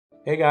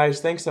Hey guys,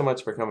 thanks so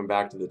much for coming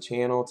back to the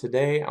channel.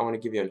 Today I want to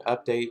give you an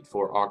update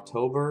for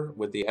October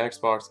with the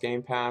Xbox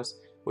Game Pass.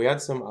 We had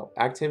some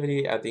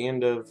activity at the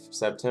end of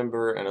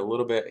September and a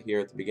little bit here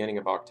at the beginning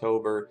of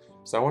October.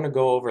 So I want to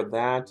go over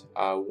that,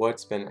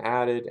 what's been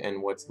added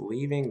and what's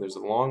leaving. There's a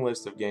long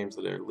list of games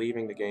that are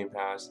leaving the Game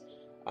Pass.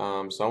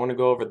 So I want to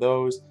go over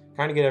those,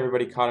 kind of get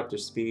everybody caught up to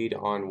speed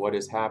on what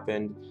has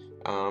happened.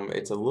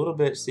 It's a little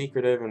bit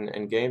secretive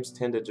and games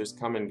tend to just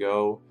come and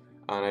go.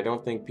 And I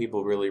don't think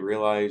people really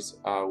realize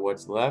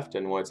what's left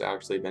and what's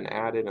actually been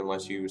added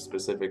unless you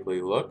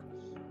specifically look.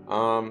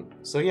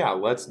 So yeah,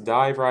 let's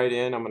dive right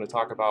in. I'm going to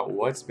talk about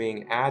what's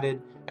being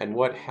added and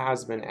what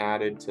has been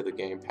added to the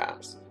Game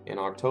Pass in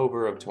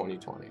October of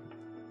 2020.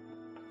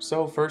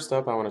 So first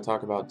up, I want to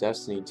talk about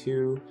Destiny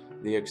 2.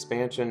 The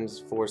expansions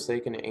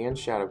Forsaken and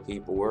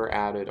Shadowkeep were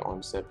added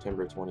on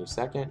September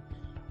 22nd.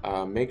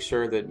 Make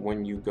sure that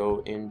when you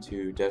go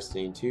into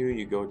Destiny 2,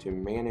 you go to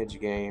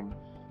Manage Game,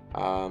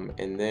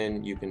 and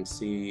then you can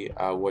see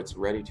what's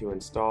ready to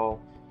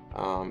install.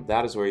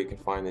 That is where you can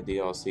find the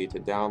DLC to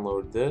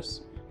download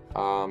this.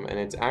 And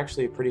it's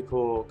actually a pretty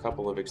cool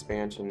couple of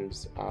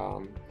expansions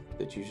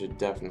that you should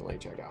definitely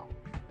check out.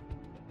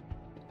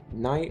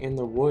 Night in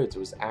the Woods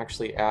was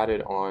actually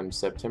added on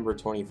September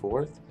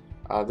 24th.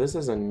 This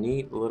is a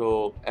neat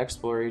little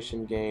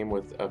exploration game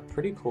with a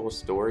pretty cool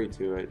story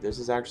to it. This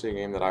is actually a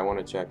game that I want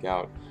to check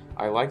out.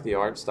 I like the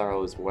art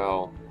style as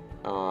well,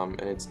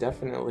 and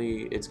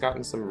it's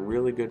gotten some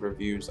really good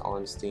reviews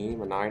on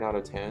Steam, a 9 out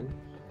of 10.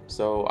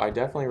 So I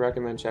definitely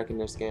recommend checking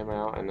this game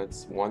out, and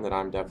it's one that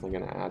I'm definitely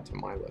going to add to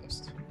my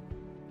list.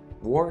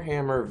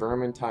 Warhammer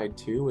Vermintide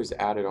 2 was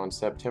added on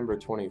September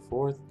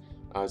 24th.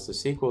 It's the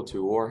sequel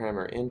to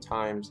Warhammer End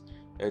Times.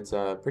 It's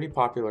a pretty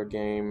popular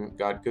game,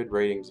 got good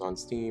ratings on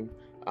Steam,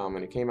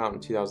 and it came out in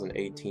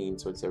 2018,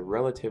 so it's a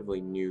relatively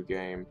new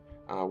game,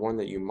 one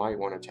that you might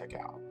want to check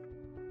out.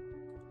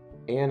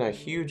 And a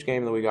huge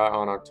game that we got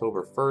on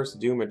October 1st,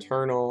 Doom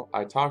Eternal.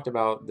 I talked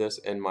about this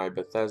in my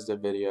Bethesda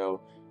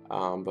video,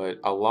 but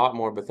a lot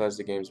more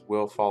Bethesda games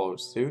will follow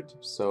suit.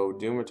 So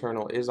Doom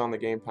Eternal is on the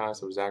Game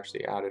Pass. It was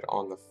actually added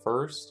on the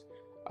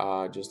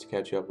 1st, just to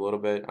catch you up a little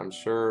bit. I'm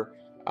sure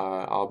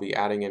I'll be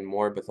adding in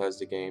more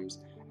Bethesda games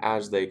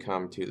as they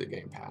come to the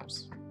Game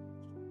Pass.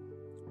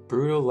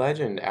 Brutal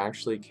Legend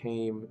actually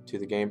came to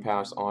the Game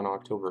Pass on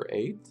October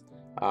 8th.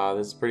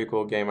 This is a pretty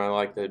cool game. I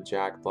like that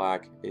Jack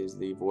Black is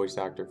the voice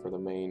actor for the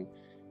main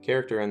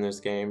character in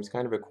this game. It's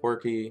kind of a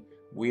quirky,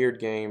 weird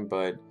game,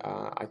 but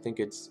I think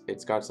it's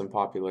got some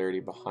popularity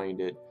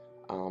behind it.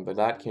 But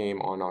that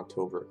came on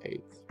October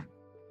 8th.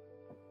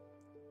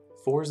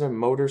 Forza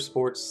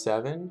Motorsport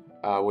 7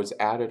 was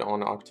added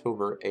on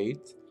October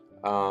 8th.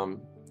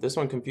 This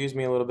one confused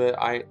me a little bit.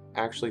 I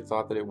actually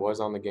thought that it was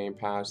on the Game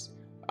Pass,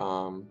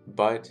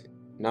 but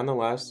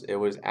nonetheless, it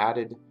was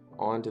added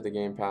onto the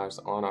Game Pass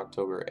on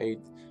October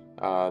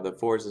 8th. The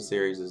Forza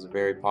series is a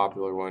very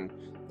popular one,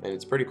 and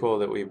it's pretty cool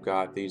that we've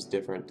got these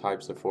different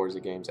types of Forza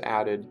games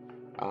added.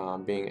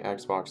 Being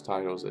Xbox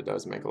titles, it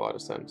does make a lot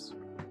of sense.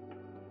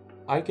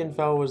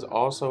 Ikenfell was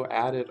also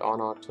added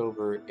on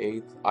October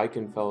 8th.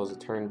 Ikenfell is a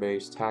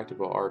turn-based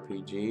tactical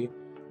RPG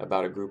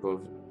about a group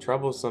of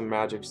troublesome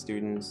magic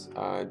students.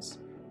 It's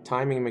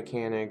timing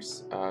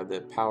mechanics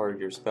that power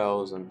your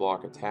spells and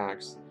block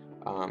attacks.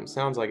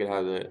 Sounds like it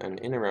has an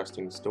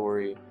interesting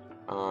story,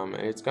 and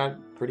it's got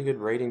pretty good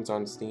ratings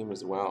on Steam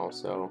as well,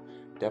 so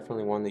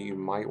definitely one that you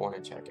might want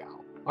to check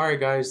out. Alright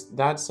guys,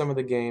 that's some of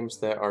the games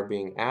that are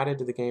being added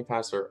to the Game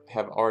Pass or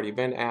have already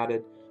been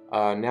added.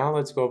 Now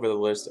let's go over the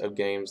list of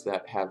games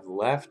that have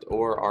left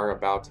or are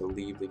about to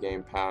leave the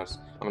Game Pass.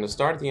 I'm going to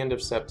start at the end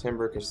of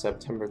September because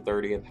September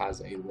 30th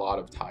has a lot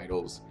of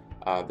titles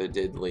that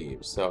did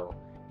leave. So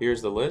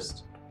here's the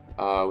list.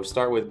 We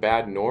start with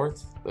Bad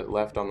North that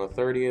left on the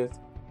 30th,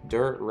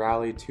 Dirt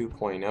Rally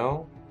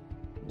 2.0,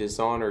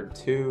 Dishonored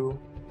 2,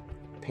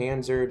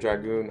 Panzer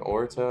Dragoon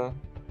Orta,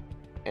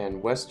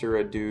 and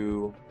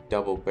Westeradu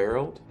Double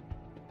Barreled.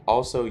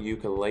 Also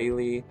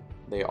Yooka-Laylee.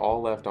 They all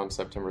left on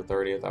September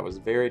 30th. I was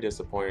very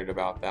disappointed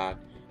about that.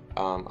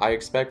 I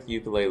expect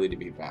Yooka-Laylee to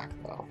be back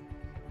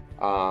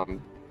though.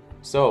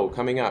 So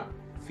coming up,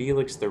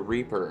 Felix the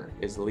Reaper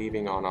is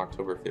leaving on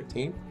October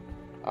 15th.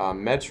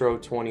 Metro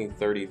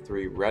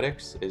 2033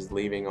 Redux is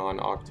leaving on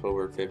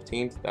October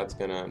 15th. That's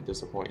gonna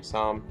disappoint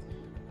some.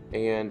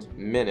 And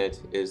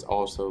Minute is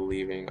also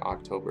leaving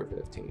October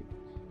 15th.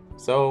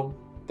 So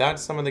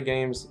that's some of the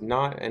games,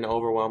 not an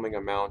overwhelming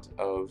amount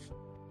of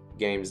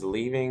games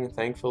leaving,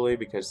 thankfully,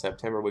 because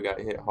September we got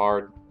hit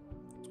hard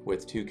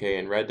with 2K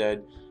and Red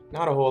Dead.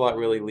 Not a whole lot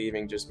really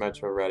leaving, just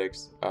Metro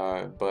Redux,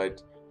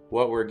 but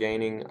what we're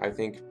gaining, I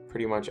think,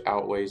 pretty much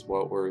outweighs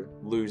what we're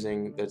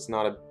losing. That's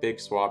not a big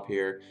swap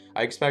here.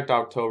 I expect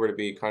October to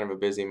be kind of a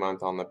busy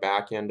month on the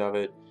back end of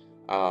it.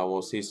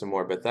 We'll see some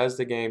more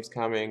Bethesda games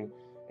coming,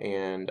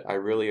 and I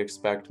really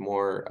expect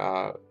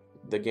more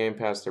the Game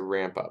Pass to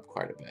ramp up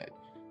quite a bit.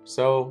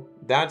 So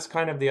that's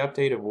kind of the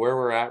update of where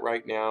we're at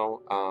right now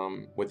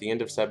with the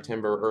end of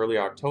September, early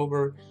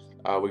October.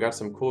 We got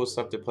some cool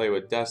stuff to play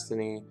with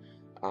Destiny.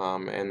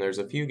 and there's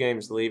a few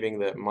games leaving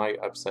that might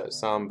upset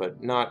some,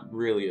 but not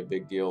really a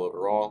big deal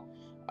overall.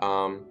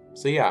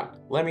 So yeah,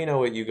 let me know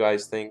what you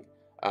guys think,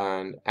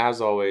 and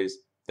as always,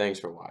 thanks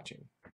for watching.